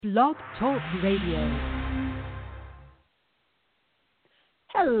Blog Talk Radio.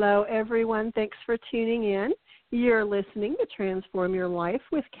 Hello, everyone. Thanks for tuning in. You're listening to Transform Your Life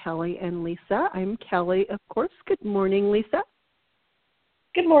with Kellie and Lisa. I'm Kellie, of course. Good morning, Lisa.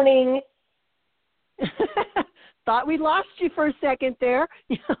 Good morning. Thought we lost you for a second there.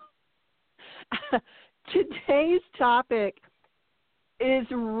 Today's topic is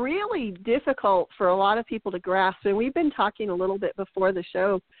really difficult for a lot of people to grasp, and we've been talking a little bit before the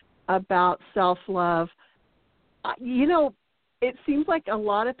show about self-love. It seems like a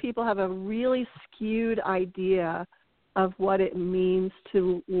lot of people have a really skewed idea of what it means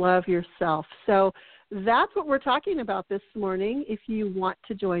to love yourself. So that's what we're talking about this morning. If you want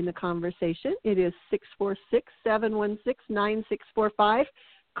to join the conversation, it is 646-716-9645.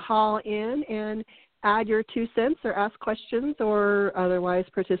 Call in and add your 2 cents or ask questions or otherwise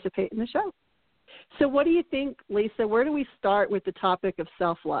participate in the show. So what do you think, Lisa? Where do we start with the topic of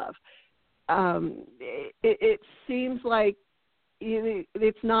self-love? It seems like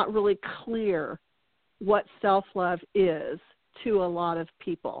it's not really clear what self-love is to a lot of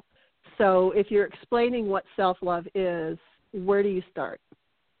people. So if you're explaining what self-love is, where do you start?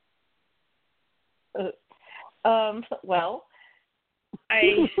 Well,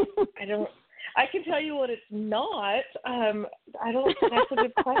 I don't. I can tell you what it's not. I don't. That's a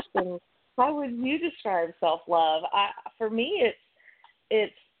good question. How would you describe self-love? For me,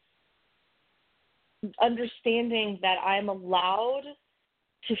 it's understanding that I'm allowed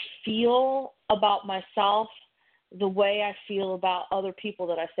to feel about myself the way I feel about other people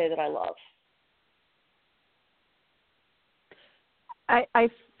that I say that I love. I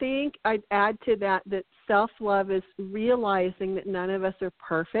think I'd add to that self-love is realizing that none of us are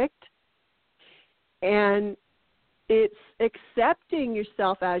perfect, and it's accepting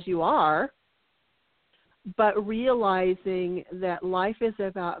yourself as you are, but realizing that life is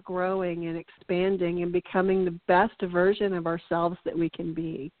about growing and expanding and becoming the best version of ourselves that we can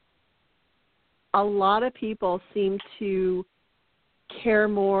be. A lot of people seem to care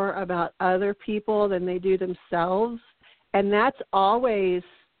more about other people than they do themselves, and that's always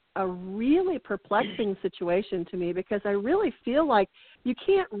a really perplexing situation to me, because I really feel like you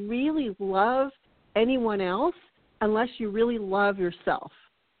can't really love anyone else unless you really love yourself.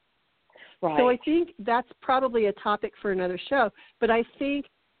 Right. So I think that's probably a topic for another show, but I think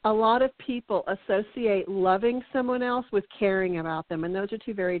a lot of people associate loving someone else with caring about them, and those are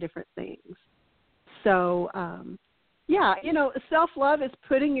two very different things. So, self-love is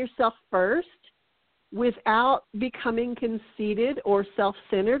putting yourself first without becoming conceited or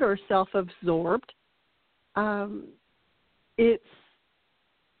self-centered or self-absorbed. It's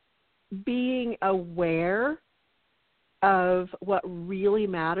being aware of what really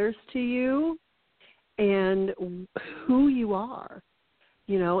matters to you and who you are.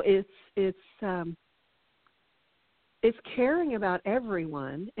 It's caring about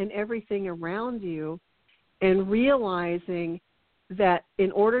everyone and everything around you, and realizing that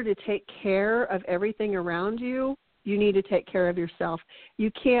in order to take care of everything around you, you need to take care of yourself.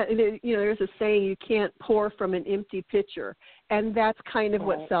 You can't, there's a saying, you can't pour from an empty pitcher. And that's kind of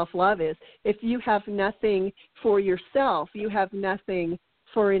what self-love is. If you have nothing for yourself, you have nothing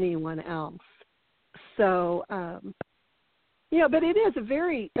for anyone else. So, but it is a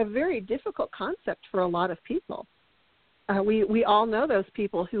very difficult concept for a lot of people. We all know those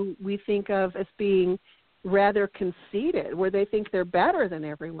people who we think of as being rather conceited, where they think they're better than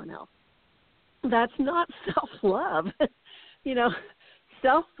everyone else. That's not self-love.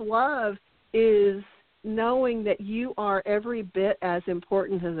 Self-love is knowing that you are every bit as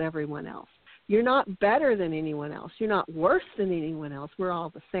important as everyone else. You're not better than anyone else. You're not worse than anyone else. We're all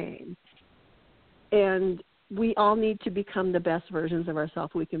the same. And we all need to become the best versions of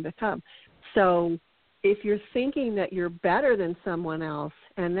ourselves we can become. So if you're thinking that you're better than someone else,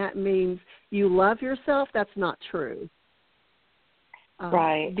 and that means you love yourself, that's not true.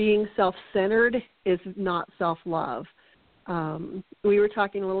 Right. Being self-centered is not self-love. We were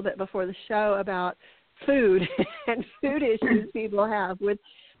talking a little bit before the show about food and food issues people have with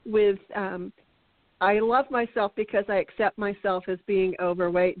I love myself because I accept myself as being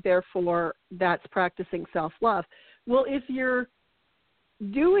overweight, therefore that's practicing self-love. Well, if you're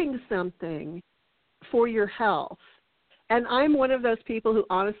doing something for your health, and I'm one of those people who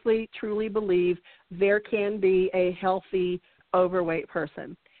honestly, truly believe there can be a healthy overweight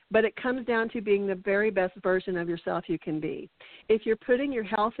person, but it comes down to being the very best version of yourself you can be. If you're putting your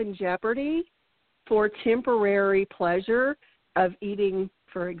health in jeopardy for temporary pleasure of eating,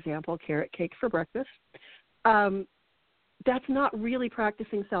 for example, carrot cake for breakfast, that's not really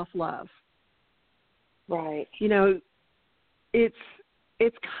practicing self-love. Right. It's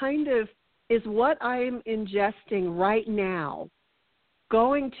it's kind of, is what I'm ingesting right now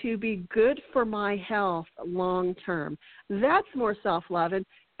going to be good for my health long term? That's more self-love.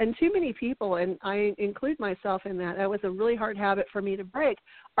 And too many people, and I include myself in that was a really hard habit for me to break,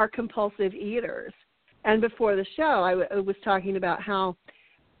 are compulsive eaters. And before the show, I was talking about how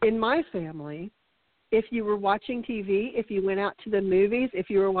in my family, if you were watching TV, if you went out to the movies, if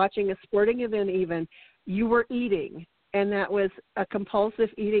you were watching a sporting event even, you were eating. And that was a compulsive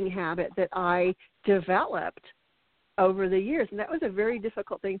eating habit that I developed over the years. And that was a very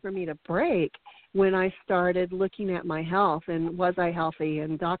difficult thing for me to break when I started looking at my health and was I healthy?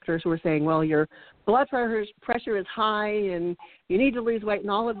 And doctors were saying, well, your blood pressure is high and you need to lose weight, and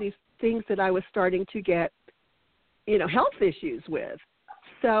all of these things that I was starting to get, health issues with.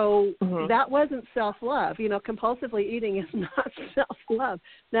 So that wasn't self-love. Compulsively eating is not self-love.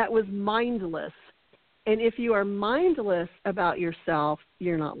 That was mindless. And if you are mindless about yourself,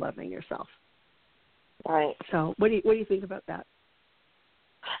 you're not loving yourself. Right. So what do you think about that?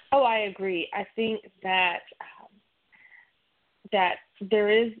 Oh, I agree. I think that there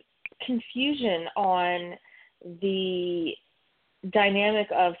is confusion on the dynamic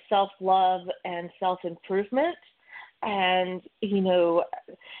of self-love and self-improvement. And,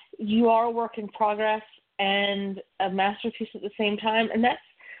 you are a work in progress and a masterpiece at the same time. And that's,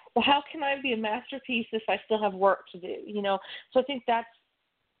 well, how can I be a masterpiece if I still have work to do? So I think that's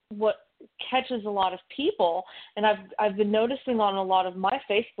what catches a lot of people. And I've been noticing on a lot of my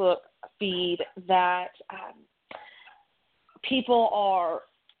Facebook feed that people are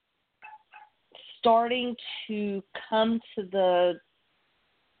starting to come to the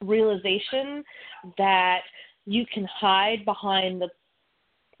realization that you can hide behind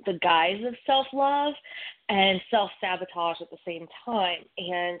the guise of self-love and self-sabotage at the same time.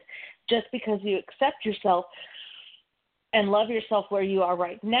 And just because you accept yourself and love yourself where you are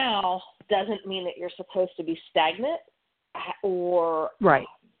right now doesn't mean that you're supposed to be stagnant or right.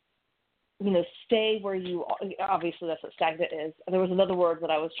 Stay where you are. Obviously, that's what stagnant is. There was another word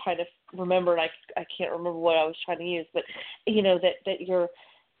that I was trying to remember, and I can't remember what I was trying to use. But that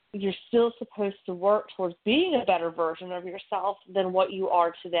you're still supposed to work towards being a better version of yourself than what you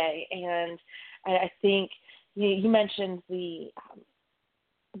are today. And I think you mentioned the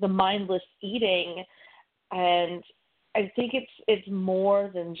mindless eating, and I think it's more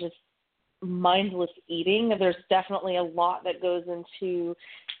than just mindless eating. There's definitely a lot that goes into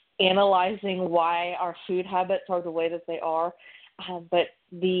analyzing why our food habits are the way that they are. But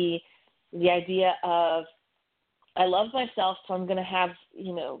the idea of, I love myself, so I'm going to have,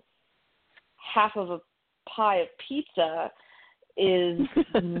 half of a pie of pizza is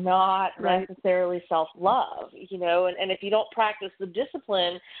not right. necessarily self-love, and if you don't practice the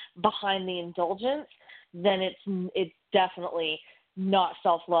discipline behind the indulgence, then it's definitely not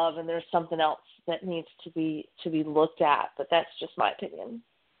self-love, and there's something else that needs to be looked at. But that's just my opinion.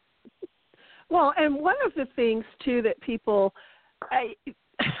 Well, and one of the things too that people,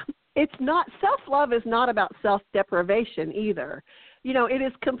 it's not, self-love is not about self-deprivation either. It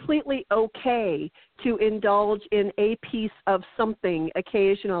is completely okay to indulge in a piece of something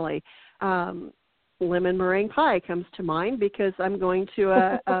occasionally. Lemon meringue pie comes to mind because I'm going to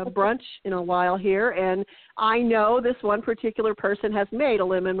a brunch in a while here, and I know this one particular person has made a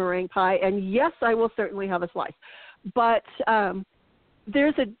lemon meringue pie, and yes, I will certainly have a slice. But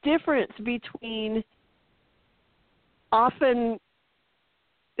there's a difference between often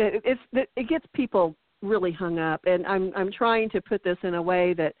it gets people really hung up, and I'm trying to put this in a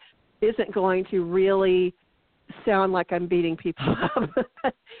way that isn't going to really sound like I'm beating people up.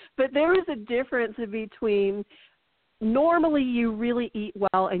 But there is a difference between normally you really eat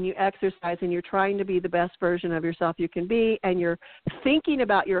well and you exercise and you're trying to be the best version of yourself you can be, and you're thinking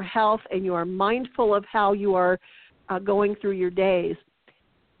about your health and you are mindful of how you are going through your days.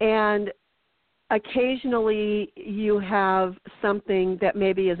 And occasionally you have something that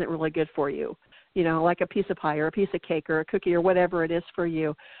maybe isn't really good for you, like a piece of pie or a piece of cake or a cookie or whatever it is for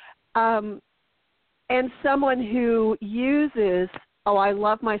you. And someone who uses, I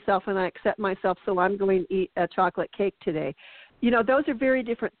love myself and I accept myself, so I'm going to eat a chocolate cake today. Those are very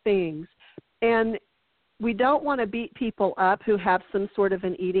different things. And we don't want to beat people up who have some sort of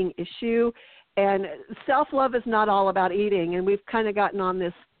an eating issue. And self-love is not all about eating. And we've kind of gotten on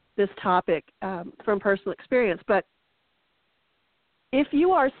this topic from personal experience. But if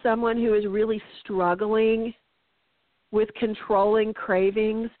you are someone who is really struggling with controlling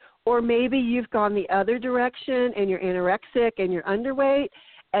cravings, or maybe you've gone the other direction and you're anorexic and you're underweight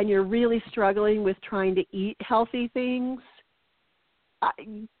and you're really struggling with trying to eat healthy things,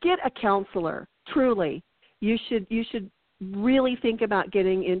 get a counselor. Truly, you should really think about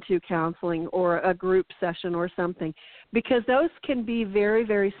getting into counseling or a group session or something, because those can be very,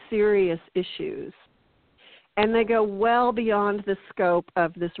 very serious issues. And they go well beyond the scope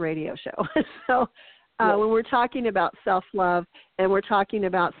of this radio show. So when we're talking about self-love and we're talking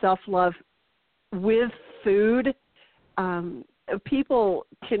about self-love with food, people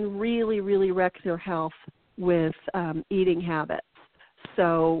can really, really wreck their health with eating habits.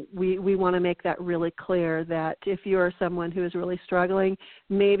 So we want to make that really clear that if you are someone who is really struggling,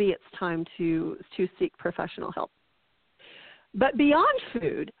 maybe it's time to seek professional help. But beyond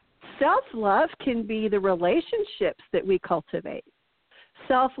food, self-love can be the relationships that we cultivate.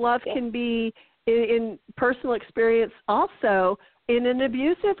 Self-love can be, in personal experience also, in an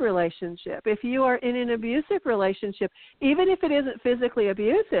abusive relationship. If you are in an abusive relationship, even if it isn't physically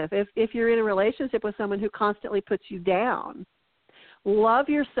abusive, if you're in a relationship with someone who constantly puts you down, love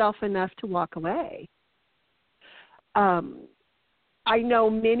yourself enough to walk away. I know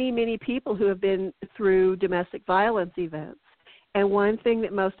many, many people who have been through domestic violence events, and one thing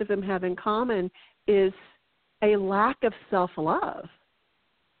that most of them have in common is a lack of self-love.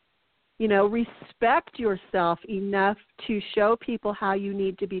 You know, respect yourself enough to show people how you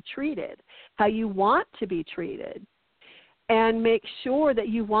need to be treated, how you want to be treated, and make sure that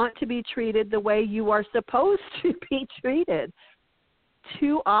you want to be treated the way you are supposed to be treated.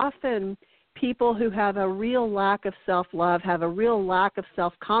 Too often, people who have a real lack of self-love have a real lack of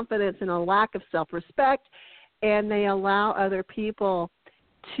self-confidence and a lack of self-respect, and they allow other people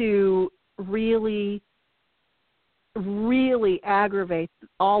to really, really aggravate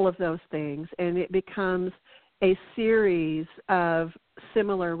all of those things, and it becomes a series of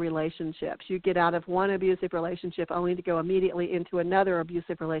similar relationships. You get out of one abusive relationship only to go immediately into another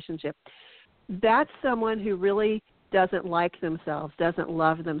abusive relationship. That's someone who really doesn't like themselves, doesn't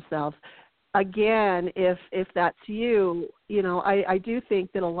love themselves. Again, if that's you, you know, I do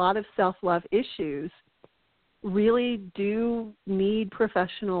think that a lot of self-love issues really do need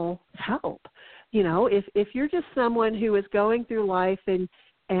professional help. You know, if you're just someone who is going through life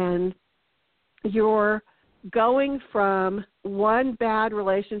and you're going from one bad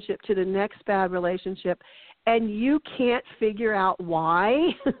relationship to the next bad relationship and you can't figure out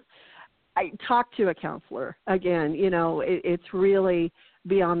why, I talk to a counselor. Again, you know, it's really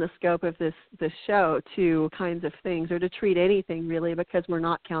beyond the scope of this show to kinds of things, or to treat anything really, because we're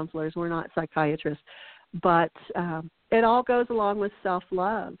not counselors, we're not psychiatrists. But it all goes along with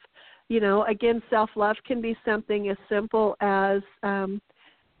self-love. You know, again, self-love can be something as simple as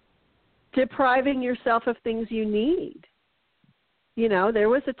depriving yourself of things you need. You know, there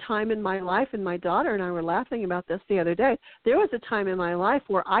was a time in my life, and my daughter and I were laughing about this the other day, there was a time in my life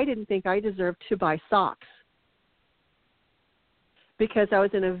where I didn't think I deserved to buy socks because I was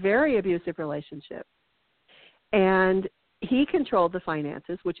in a very abusive relationship. And he controlled the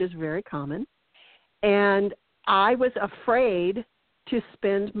finances, which is very common. And I was afraid to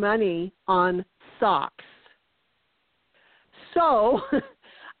spend money on socks. So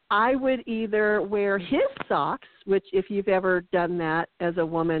I would either wear his socks, which if you've ever done that as a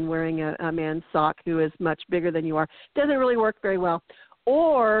woman wearing a man's sock who is much bigger than you are, doesn't really work very well.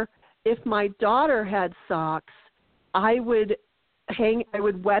 Or if my daughter had socks, I would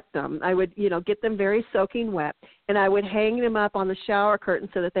wet them. I would, you know, get them very soaking wet, and I would hang them up on the shower curtain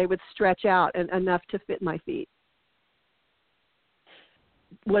so that they would stretch out and enough to fit my feet.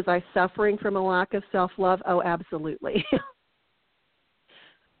 Was I suffering from a lack of self-love? Oh, absolutely.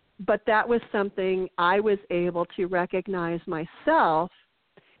 But that was something I was able to recognize myself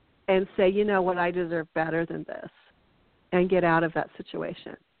and say, you know what, I deserve better than this, and get out of that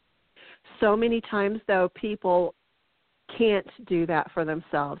situation. So many times, though, people can't do that for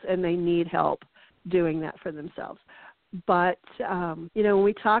themselves, and they need help doing that for themselves. But, you know, when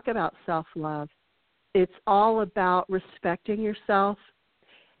we talk about self-love, it's all about respecting yourself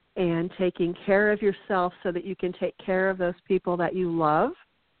and taking care of yourself so that you can take care of those people that you love.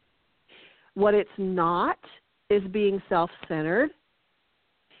 What it's not is being self-centered.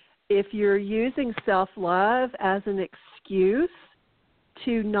 If you're using self-love as an excuse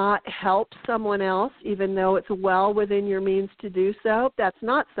to not help someone else, even though it's well within your means to do so, that's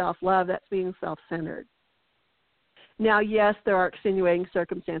not self-love, that's being self-centered. Now, yes, there are extenuating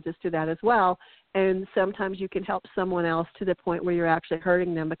circumstances to that as well, and sometimes you can help someone else to the point where you're actually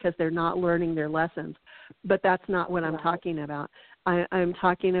hurting them because they're not learning their lessons. But that's not what I'm talking about. I'm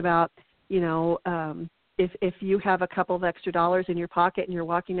talking about, you know, if you have a couple of extra dollars in your pocket and you're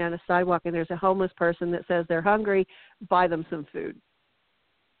walking down a sidewalk and there's a homeless person that says they're hungry, buy them some food.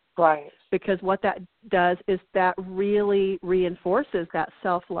 Right. Because what that does is that really reinforces that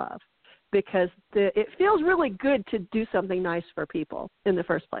self-love. because it feels really good to do something nice for people in the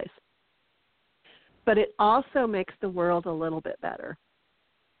first place. But it also makes the world a little bit better,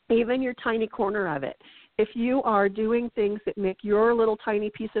 even your tiny corner of it. If you are doing things that make your little tiny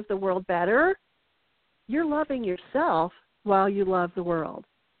piece of the world better, you're loving yourself while you love the world.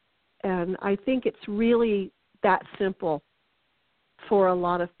 And I think it's really that simple for a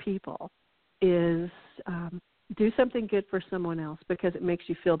lot of people, is do something good for someone else because it makes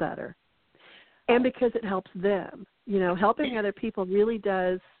you feel better and because it helps them. You know, helping other people really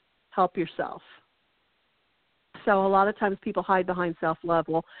does help yourself. So a lot of times people hide behind self-love.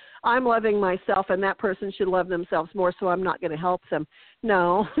 Well, I'm loving myself and that person should love themselves more, so I'm not going to help them.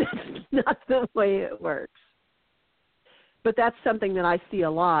 No, that's not the way it works. But that's something that I see a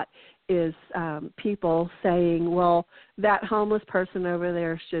lot, is people saying, well, that homeless person over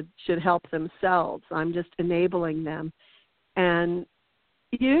there should help themselves. I'm just enabling them. And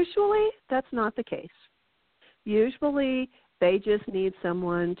usually that's not the case. Usually they just need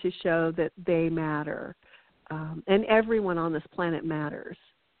someone to show that they matter. And everyone on this planet matters.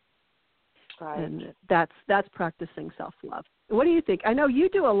 Right. And that's practicing self-love. What do you think? I know you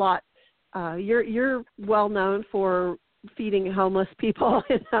do a lot. You're well known for feeding homeless people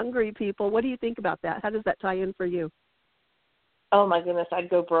and hungry people. What do you think about that? How does that tie in for you? Oh my goodness, I'd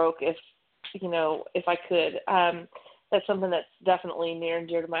go broke if I could. That's something that's definitely near and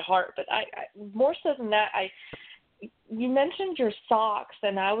dear to my heart. But I more so than that, you mentioned your socks,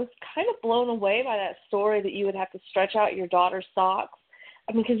 and I was kind of blown away by that story that you would have to stretch out your daughter's socks,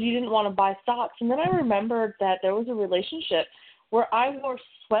 because you didn't want to buy socks. And then I remembered that there was a relationship where I wore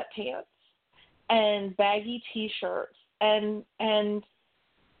sweatpants and baggy T-shirts, and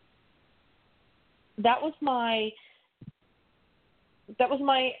that was my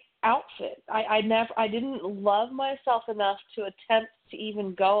outfit. I didn't love myself enough to attempt to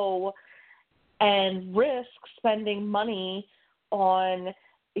even go and risk spending money on,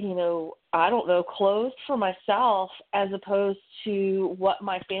 I don't know, clothes for myself as opposed to what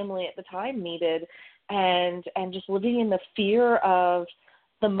my family at the time needed, and just living in the fear of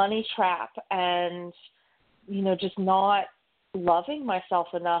the money trap and, just not loving myself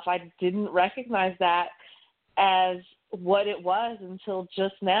enough. I didn't recognize that as what it was until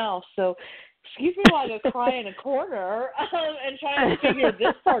just now. So excuse me while I go cry in a corner and try to figure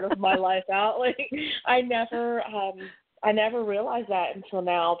this part of my life out. Like, I never realized that until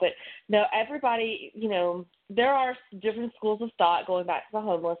now. But no, everybody, there are different schools of thought going back to the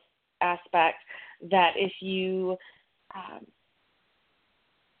homeless aspect, that if you,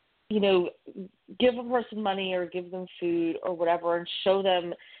 give a person money or give them food or whatever and show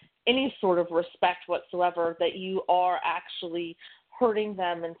them any sort of respect whatsoever, that you are actually hurting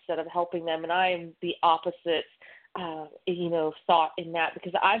them instead of helping them. And I am the opposite, thought in that,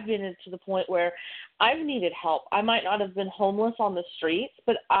 because I've been to the point where I've needed help. I might not have been homeless on the streets,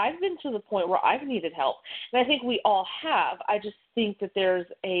 but I've been to the point where I've needed help. And I think we all have. I just think that there's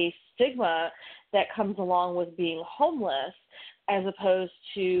a stigma that comes along with being homeless, as opposed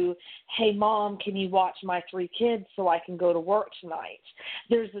to, hey, Mom, can you watch my 3 kids so I can go to work tonight?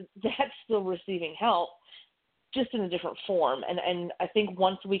 That's still receiving help, just in a different form. And I think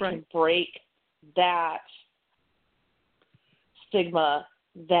once we can break that stigma,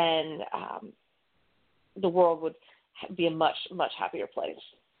 then the world would be a much, much happier place.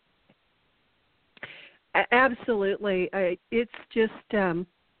 Absolutely. It's just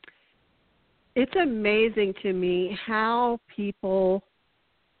it's amazing to me how people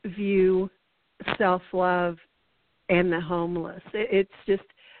view self-love and the homeless. It's just,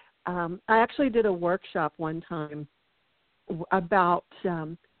 I actually did a workshop one time about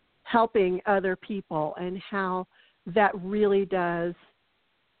helping other people, and how that really does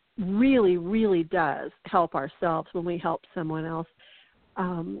help ourselves when we help someone else.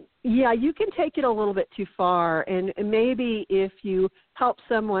 You can take it a little bit too far, and maybe if you help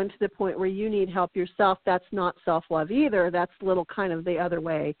someone to the point where you need help yourself, that's not self-love either. That's a little kind of the other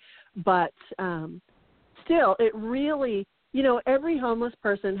way. But still, it really, every homeless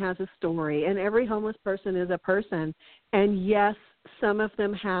person has a story, and every homeless person is a person. And yes, some of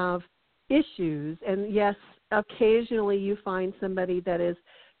them have issues, and yes, occasionally you find somebody that is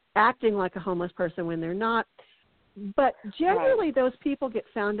acting like a homeless person when they're not. But generally, those people get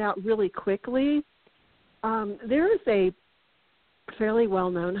found out really quickly. There is a fairly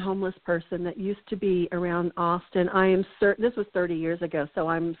well-known homeless person that used to be around Austin. I am certain, this was 30 years ago, so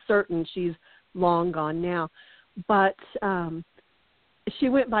I'm certain she's long gone now. But she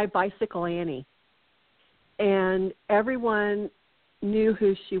went by Bicycle Annie, and everyone knew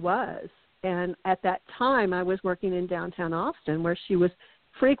who she was. And at that time, I was working in downtown Austin, where she was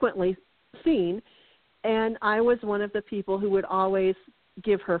frequently seen, and I was one of the people who would always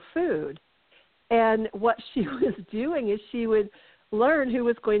give her food. And what she was doing is she would learn who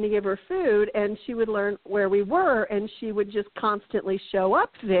was going to give her food, and she would learn where we were, and she would just constantly show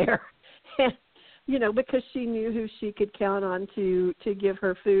up there. And, you know, because she knew who she could count on to give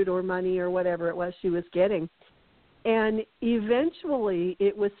her food or money or whatever it was she was getting. And eventually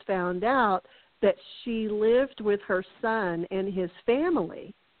it was found out that she lived with her son and his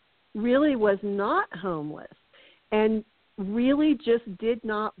family, really was not homeless, and really just did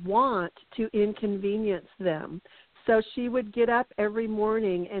not want to inconvenience them. So she would get up every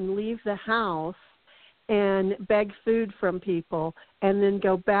morning and leave the house and beg food from people and then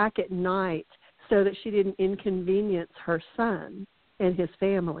go back at night so that she didn't inconvenience her son and his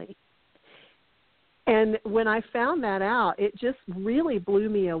family. And when I found that out, it just really blew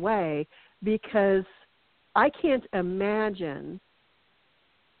me away, because I can't imagine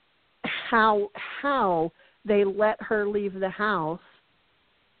how they let her leave the house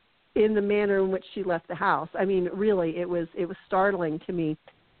in the manner in which she left the house. I mean, really, it was startling to me.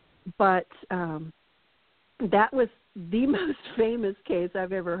 But that was the most famous case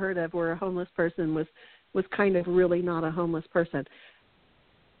I've ever heard of, where a homeless person was kind of really not a homeless person.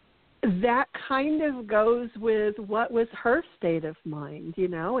 That kind of goes with what was her state of mind, you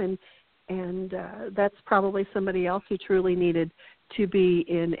know, and that's probably somebody else who truly needed to be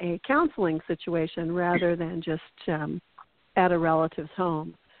in a counseling situation rather than just at a relative's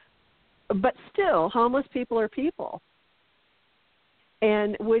home. But still, homeless people are people.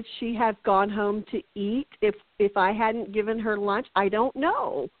 And would she have gone home to eat if I hadn't given her lunch? I don't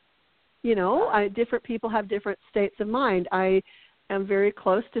know. You know, different people have different states of mind. I am very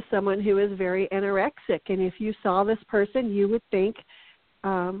close to someone who is very anorexic, and if you saw this person, you would think,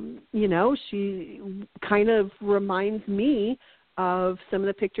 you know, she kind of reminds me of some of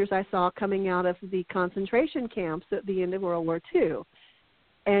the pictures I saw coming out of the concentration camps at the end of World War II.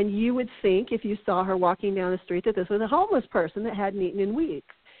 And you would think, if you saw her walking down the street, that this was a homeless person that hadn't eaten in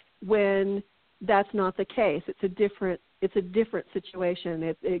weeks, when that's not the case. It's a different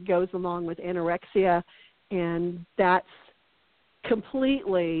situation. It goes along with anorexia, and that's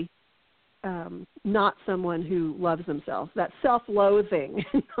completely not someone who loves themselves. That's self-loathing,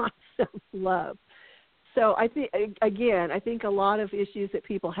 not self-love. So I think a lot of issues that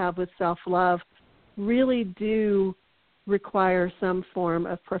people have with self-love really do require some form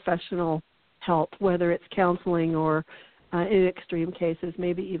of professional help, whether it's counseling or, in extreme cases,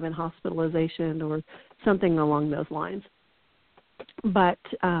 maybe even hospitalization or something along those lines. But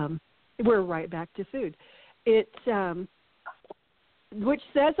we're right back to food. Which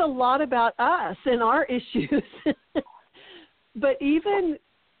says a lot about us and our issues. But even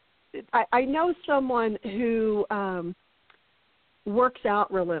I know someone who works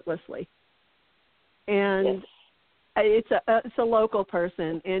out relentlessly, and yes. It's a local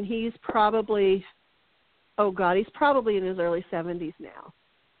person, and he's probably in his early 70s now.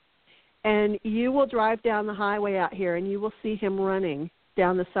 And you will drive down the highway out here, and you will see him running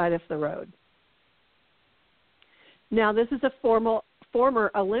down the side of the road. Now, this is a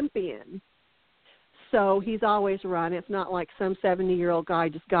former Olympian, so he's always run. It's not like some 70-year-old guy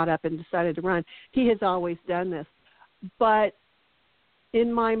just got up and decided to run. He has always done this. But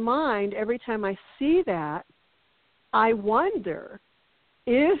in my mind, every time I see that, I wonder,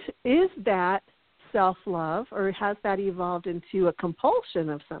 is that self-love, or has that evolved into a compulsion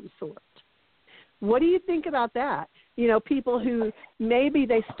of some sort? What do you think about that? You know, people who maybe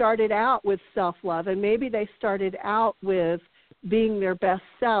they started out with self-love, and maybe they started out with being their best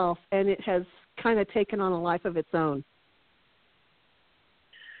self, and it has kind of taken on a life of its own.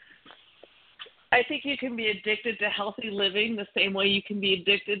 I think you can be addicted to healthy living the same way you can be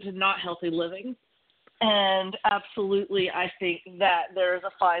addicted to not healthy living. And absolutely, I think that there is a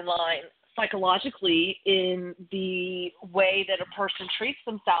fine line psychologically in the way that a person treats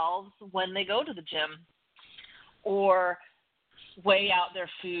themselves when they go to the gym or weigh out their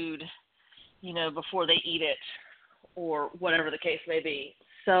food, you know, before they eat it, or whatever the case may be.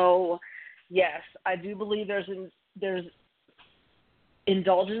 So, yes, I do believe there's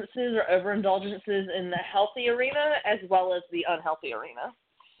indulgences or overindulgences in the healthy arena as well as the unhealthy arena.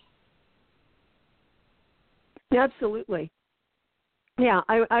 Absolutely. Yeah,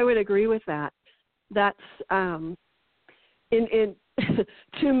 I would agree with that. That's in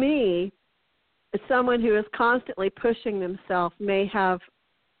to me, someone who is constantly pushing themselves may have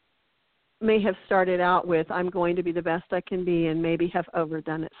started out with, I'm going to be the best I can be, and maybe have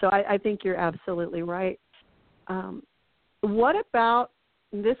overdone it. So I think you're absolutely right. What about,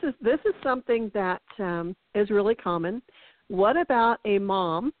 this is something that is really common. What about a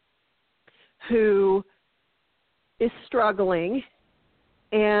mom who is struggling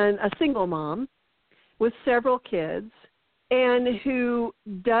and a single mom with several kids and who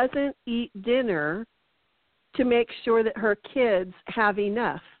doesn't eat dinner to make sure that her kids have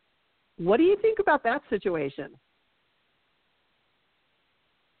enough. What do you think about that situation?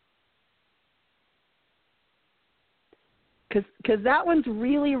 Because that one's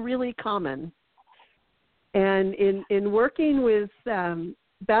really, really common. And in working with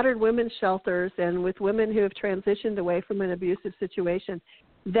battered women's shelters and with women who have transitioned away from an abusive situation,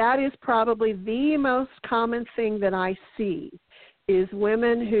 that is probably the most common thing that I see is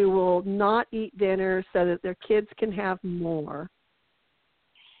women who will not eat dinner so that their kids can have more.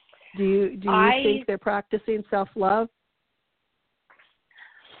 Do you think they're practicing self-love?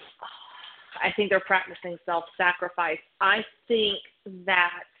 I think they're practicing self-sacrifice. I think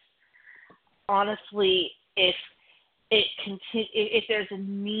that, honestly, if there's a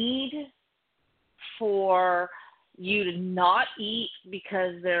need for you to not eat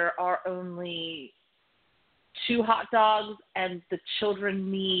because there are only 2 hot dogs and the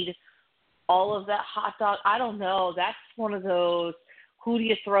children need all of that hot dog, I don't know. That's one of those, who do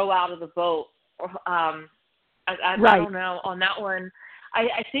you throw out of the boat? I don't know on that one.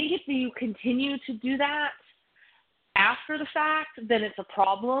 I think if you continue to do that after the fact, then it's a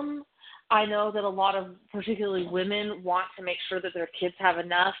problem. I know that a lot of, particularly women, want to make sure that their kids have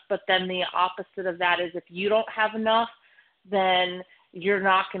enough, but then the opposite of that is if you don't have enough, then you're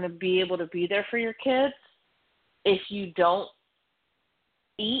not going to be able to be there for your kids. If you don't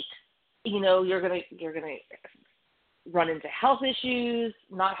eat, you're going to run into health issues,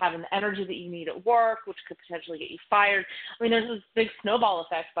 not having the energy that you need at work, which could potentially get you fired. I mean, there's this big snowball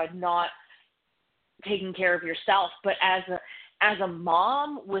effect by not taking care of yourself. But as a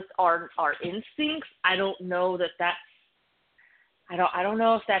mom with our instincts, I don't know I don't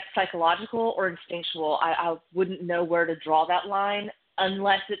know if that's psychological or instinctual. I wouldn't know where to draw that line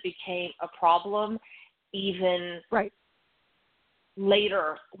unless it became a problem even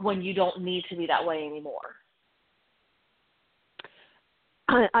later when you don't need to be that way anymore.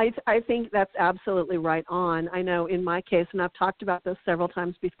 I think that's absolutely right on. I know in my case, and I've talked about this several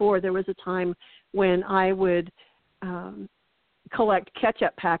times before, there was a time when I would collect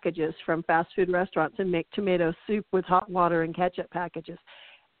ketchup packages from fast food restaurants and make tomato soup with hot water and ketchup packages.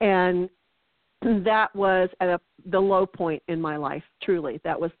 And that was at the low point in my life, truly.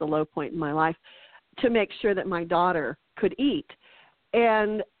 That was the low point in my life, to make sure that my daughter could eat.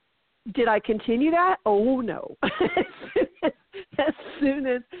 And did I continue that? Oh, no. As soon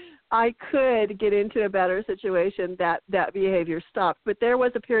as I could get into a better situation, that behavior stopped. But there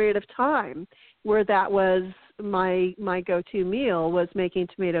was a period of time where that was my go-to meal, was making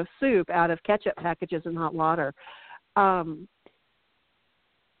tomato soup out of ketchup packages and hot water. And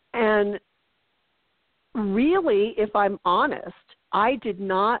really, if I'm honest, I did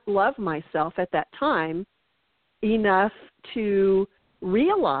not love myself at that time enough to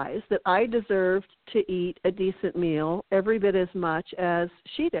realize that I deserved to eat a decent meal every bit as much as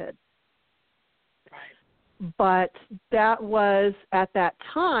she did. Right. But that was, at that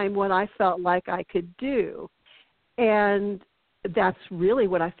time, what I felt like I could do. And that's really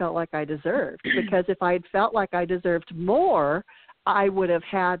what I felt like I deserved, because if I had felt like I deserved more, I would have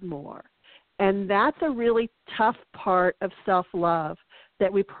had more. And that's a really tough part of self-love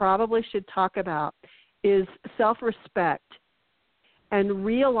that we probably should talk about, is self-respect and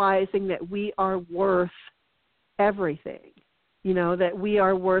realizing that we are worth everything, that we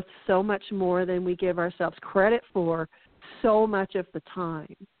are worth so much more than we give ourselves credit for so much of the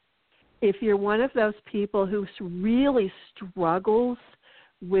time. If you're one of those people who really struggles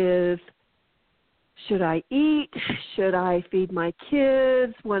with, should I eat? Should I feed my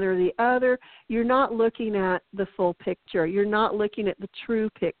kids? One or the other. You're not looking at the full picture. You're not looking at the true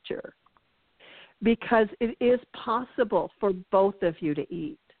picture, because it is possible for both of you to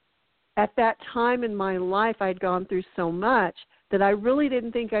eat. At that time in my life, I'd gone through so much that I really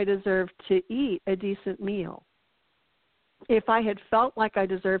didn't think I deserved to eat a decent meal. If I had felt like I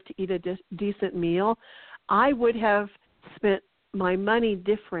deserved to eat a decent meal, I would have spent my money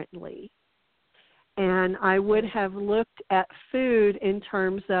differently. And I would have looked at food in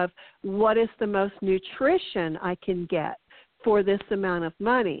terms of what is the most nutrition I can get for this amount of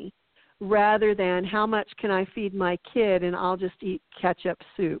money, rather than how much can I feed my kid and I'll just eat ketchup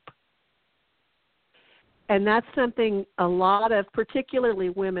soup. And that's something a lot of, particularly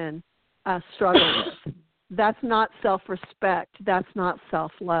women, struggle with. That's not self-respect. That's not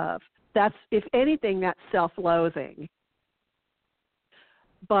self-love. That's, if anything, that's self-loathing.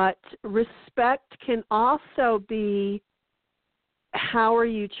 But respect can also be how are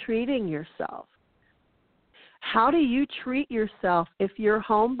you treating yourself? How do you treat yourself if you're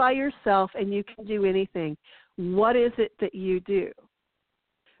home by yourself and you can do anything? What is it that you do?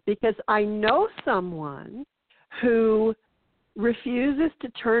 Because I know someone who refuses to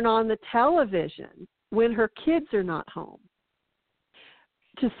turn on the television when her kids are not home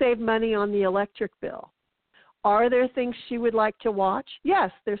to save money on the electric bill. Are there things she would like to watch?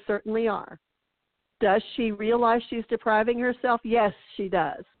 Yes, there certainly are. Does she realize she's depriving herself? Yes, she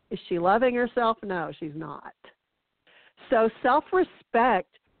does. Is she loving herself? No, she's not. So self-respect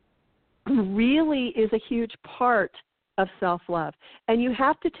really is a huge part of self-love. And you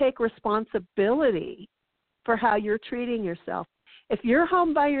have to take responsibility for how you're treating yourself. If you're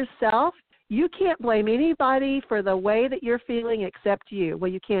home by yourself, you can't blame anybody for the way that you're feeling except you.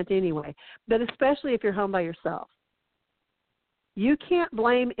 Well, you can't anyway, but especially if you're home by yourself. You can't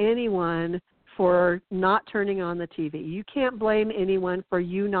blame anyone for not turning on the TV. You can't blame anyone for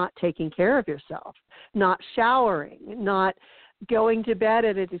you not taking care of yourself, not showering, not going to bed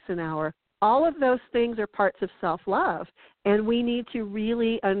at a decent hour. All of those things are parts of self-love, and we need to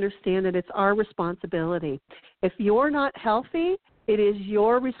really understand that it's our responsibility. If you're not healthy, it is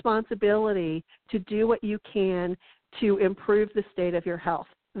your responsibility to do what you can to improve the state of your health.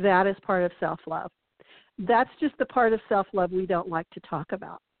 That is part of self-love. That's just the part of self-love we don't like to talk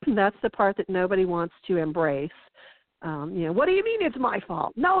about. That's the part that nobody wants to embrace. What do you mean it's my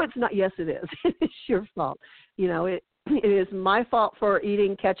fault? No, it's not. Yes, it is. It's your fault. It is my fault for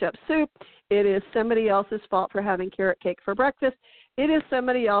eating ketchup soup. It is somebody else's fault for having carrot cake for breakfast. It is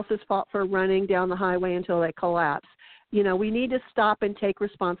somebody else's fault for running down the highway until they collapse. We need to stop and take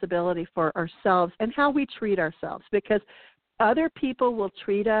responsibility for ourselves and how we treat ourselves, because other people will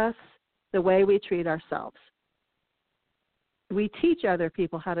treat us the way we treat ourselves. We teach other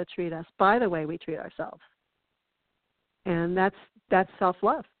people how to treat us by the way we treat ourselves. And that's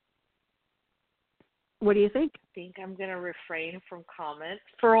self-love. What do you think? I think I'm going to refrain from comments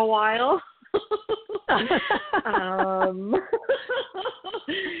for a while.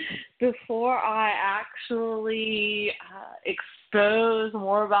 Before I actually expose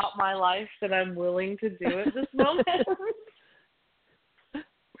more about my life than I'm willing to do at this moment.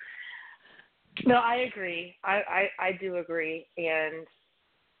 No, I agree. I do agree. And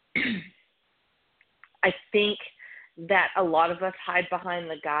I think that a lot of us hide behind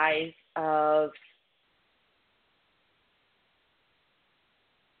the guise of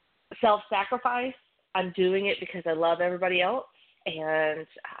self-sacrifice. I'm doing it because I love everybody else, and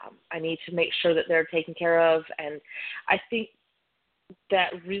I need to make sure that they're taken care of. And I think that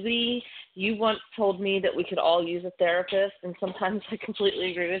really, you once told me that we could all use a therapist, and sometimes I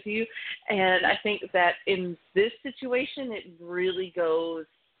completely agree with you. And I think that in this situation, it really goes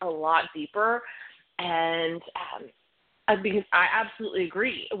a lot deeper. And because I absolutely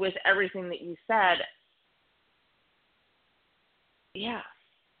agree with everything that you said. Yeah.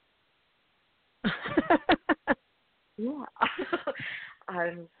 Yeah.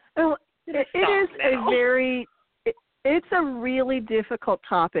 Well, it's a really difficult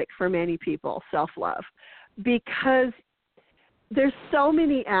topic for many people, self-love, because there's so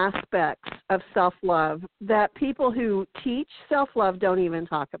many aspects of self-love that people who teach self-love don't even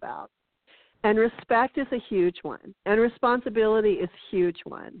talk about. And respect is a huge one, and responsibility is a huge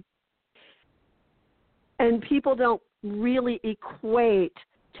one. And people don't really equate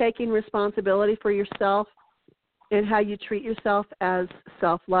taking responsibility for yourself and how you treat yourself as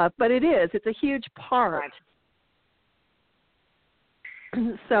self-love. But it is. It's a huge part.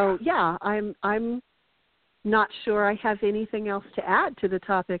 So, yeah, I'm not sure I have anything else to add to the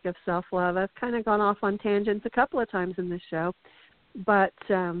topic of self-love. I've kind of gone off on tangents a couple of times in this show. But,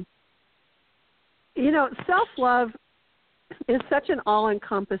 self-love is such an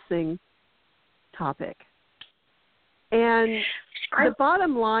all-encompassing topic. And the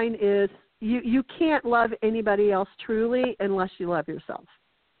bottom line is you can't love anybody else truly unless you love yourself.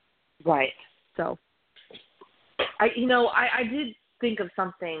 Right. So, I did think of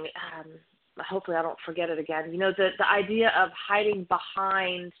something. Hopefully, I don't forget it again. The idea of hiding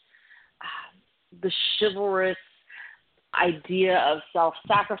behind the chivalrous idea of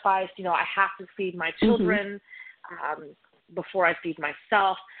self-sacrifice. I have to feed my children before I feed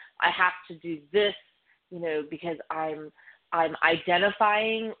myself. I have to do this, because I'm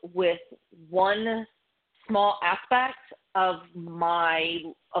identifying with one small aspect of my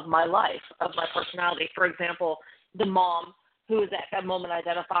life, of my personality. For example, the mom who is at that moment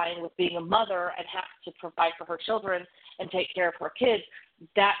identifying with being a mother and has to provide for her children and take care of her kids,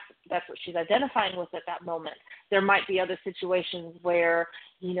 that's what she's identifying with at that moment. There might be other situations where,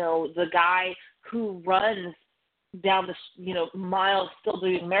 the guy who runs down the miles still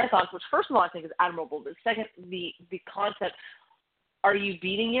doing marathons, which first of all I think is admirable. But second, the concept: are you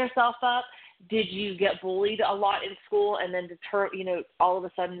beating yourself up? Did you get bullied a lot in school and then all of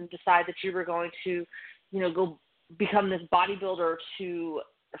a sudden decide that you were going to, go become this bodybuilder to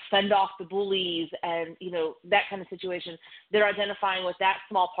fend off the bullies and, that kind of situation? They're identifying with that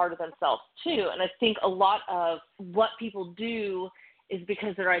small part of themselves too. And I think a lot of what people do is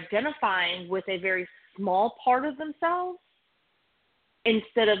because they're identifying with a very small part of themselves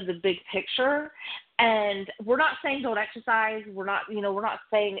instead of the big picture. And we're not saying don't exercise. We're not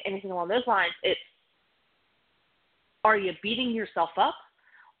saying anything along those lines. It's, are you beating yourself up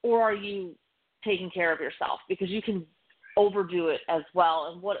or are you taking care of yourself? Because you can overdo it as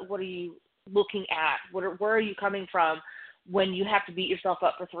well. And what are you looking at? Where are you coming from when you have to beat yourself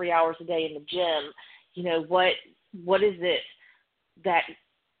up for 3 hours a day in the gym? What is it that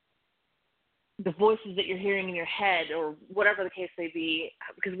the voices that you're hearing in your head or whatever the case may be,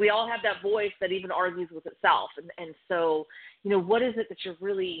 because we all have that voice that even argues with itself. And so, what is it that you're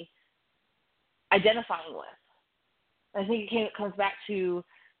really identifying with? I think it comes back to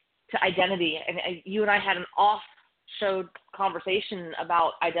identity. And you and I had an off-show conversation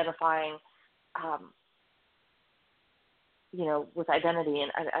about identifying, with identity.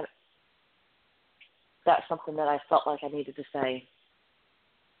 And I that's something that I felt like I needed to say.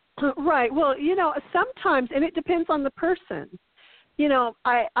 Right. Well, sometimes, and it depends on the person.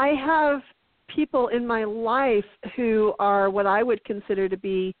 I have people in my life who are what I would consider to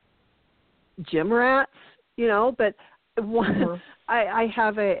be gym rats, but I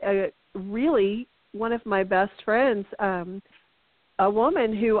have a really one of my best friends, a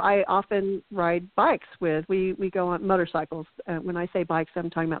woman who I often ride bikes with. We go on motorcycles. When I say bikes, I'm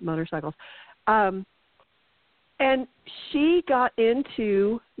talking about motorcycles. And she got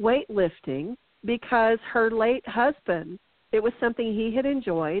into weightlifting because her late husband, it was something he had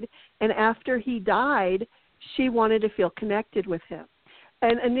enjoyed, and after he died, she wanted to feel connected with him.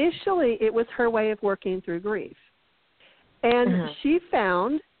 And initially, it was her way of working through grief. And she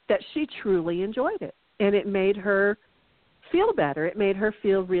found that she truly enjoyed it, and it made her feel better. It made her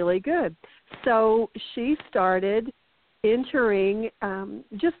feel really good. So she started entering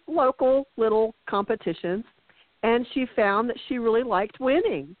just local little competitions, and she found that she really liked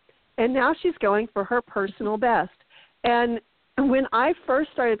winning. And now she's going for her personal best. And when I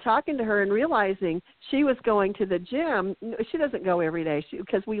first started talking to her and realizing she was going to the gym, she doesn't go every day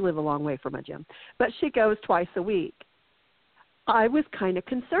because we live a long way from a gym, but she goes twice a week. I was kind of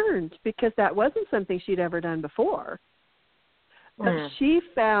concerned because that wasn't something she'd ever done before. But she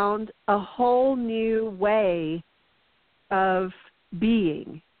found a whole new way of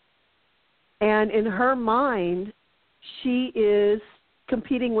being. And in her mind, she is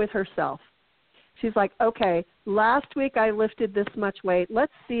competing with herself. She's like, okay, last week I lifted this much weight.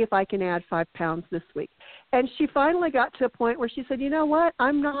 Let's see if I can add 5 pounds this week. And she finally got to a point where she said, you know what?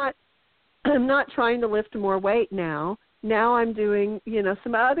 I'm not trying to lift more weight now. Now I'm doing,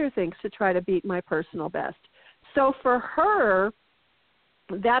 some other things to try to beat my personal best. So for her,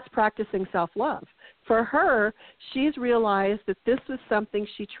 that's practicing self-love. For her, she's realized that this was something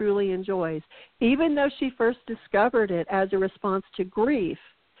she truly enjoys. Even though she first discovered it as a response to grief,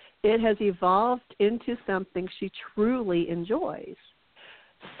 it has evolved into something she truly enjoys.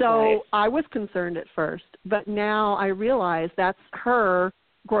 So I was concerned at first, but now I realize that's her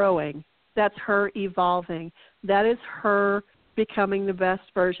growing. That's her evolving. That is her becoming the best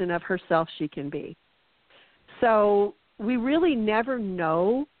version of herself she can be. So we really never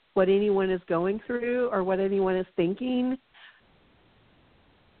know what anyone is going through or what anyone is thinking.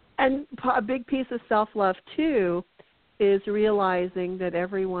 And a big piece of self-love, too, is realizing that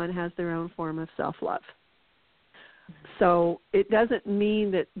everyone has their own form of self-love. So it doesn't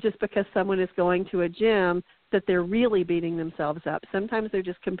mean that just because someone is going to a gym that they're really beating themselves up. Sometimes they're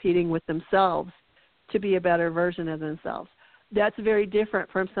just competing with themselves to be a better version of themselves. That's very different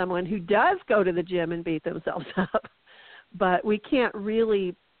from someone who does go to the gym and beat themselves up. But we can't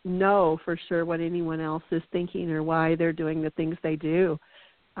really know for sure what anyone else is thinking or why they're doing the things they do.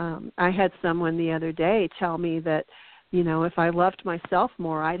 I had someone the other day tell me that, if I loved myself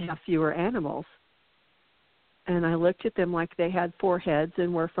more, I'd have fewer animals. And I looked at them like they had 4 heads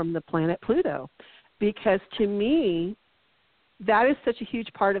and were from the planet Pluto. Because to me, that is such a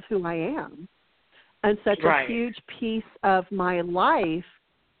huge part of who I am and such a huge piece of my life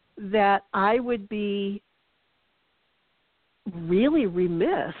that I would be really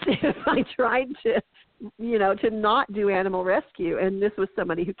remiss if I tried to, to not do animal rescue. And this was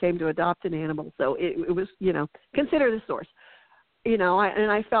somebody who came to adopt an animal. So it was, consider the source.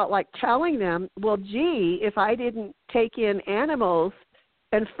 I felt like telling them, well, gee, if I didn't take in animals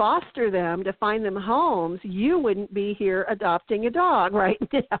and foster them to find them homes, you wouldn't be here adopting a dog right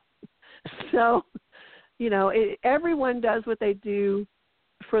now. So, everyone does what they do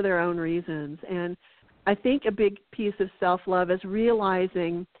for their own reasons. And I think a big piece of self-love is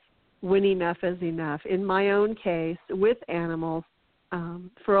realizing when enough is enough. In my own case, with animals,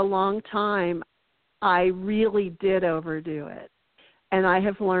 for a long time, I really did overdo it. And I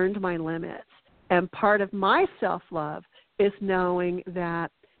have learned my limits. And part of my self-love is knowing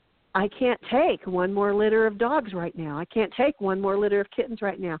that I can't take one more litter of dogs right now. I can't take one more litter of kittens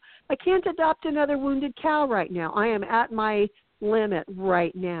right now. I can't adopt another wounded cow right now. I am at my limit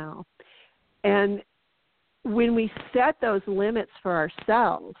right now. And when we set those limits for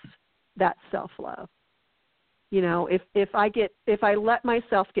ourselves, that's self-love. If I let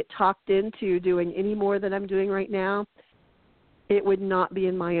myself get talked into doing any more than I'm doing right now, it would not be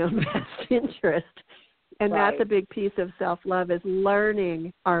in my own best interest. And Right. That's a big piece of self-love, is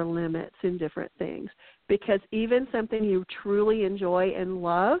learning our limits in different things. Because even something you truly enjoy and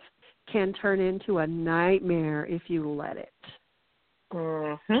love can turn into a nightmare if you let it.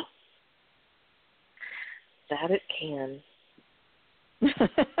 Mm-hmm. That it can.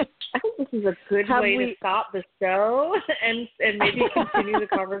 I think this is a good way to stop the show and maybe continue the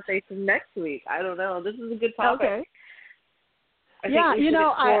conversation next week. I don't know. This is a good topic. Okay. I think we should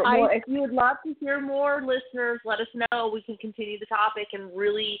explore more. If you would love to hear more, listeners, let us know. We can continue the topic and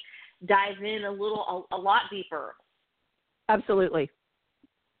really dive in a lot deeper. Absolutely.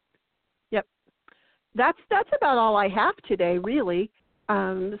 Yep. That's about all I have today, really.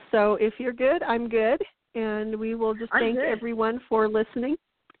 So if you're good, I'm good. And we will just thank everyone for listening.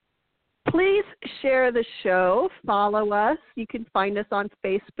 Please share the show. Follow us. You can find us on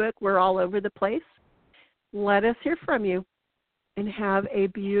Facebook. We're all over the place. Let us hear from you. And have a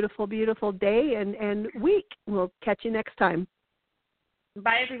beautiful, beautiful day and week. We'll catch you next time.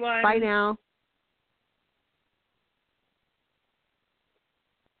 Bye, everyone. Bye now.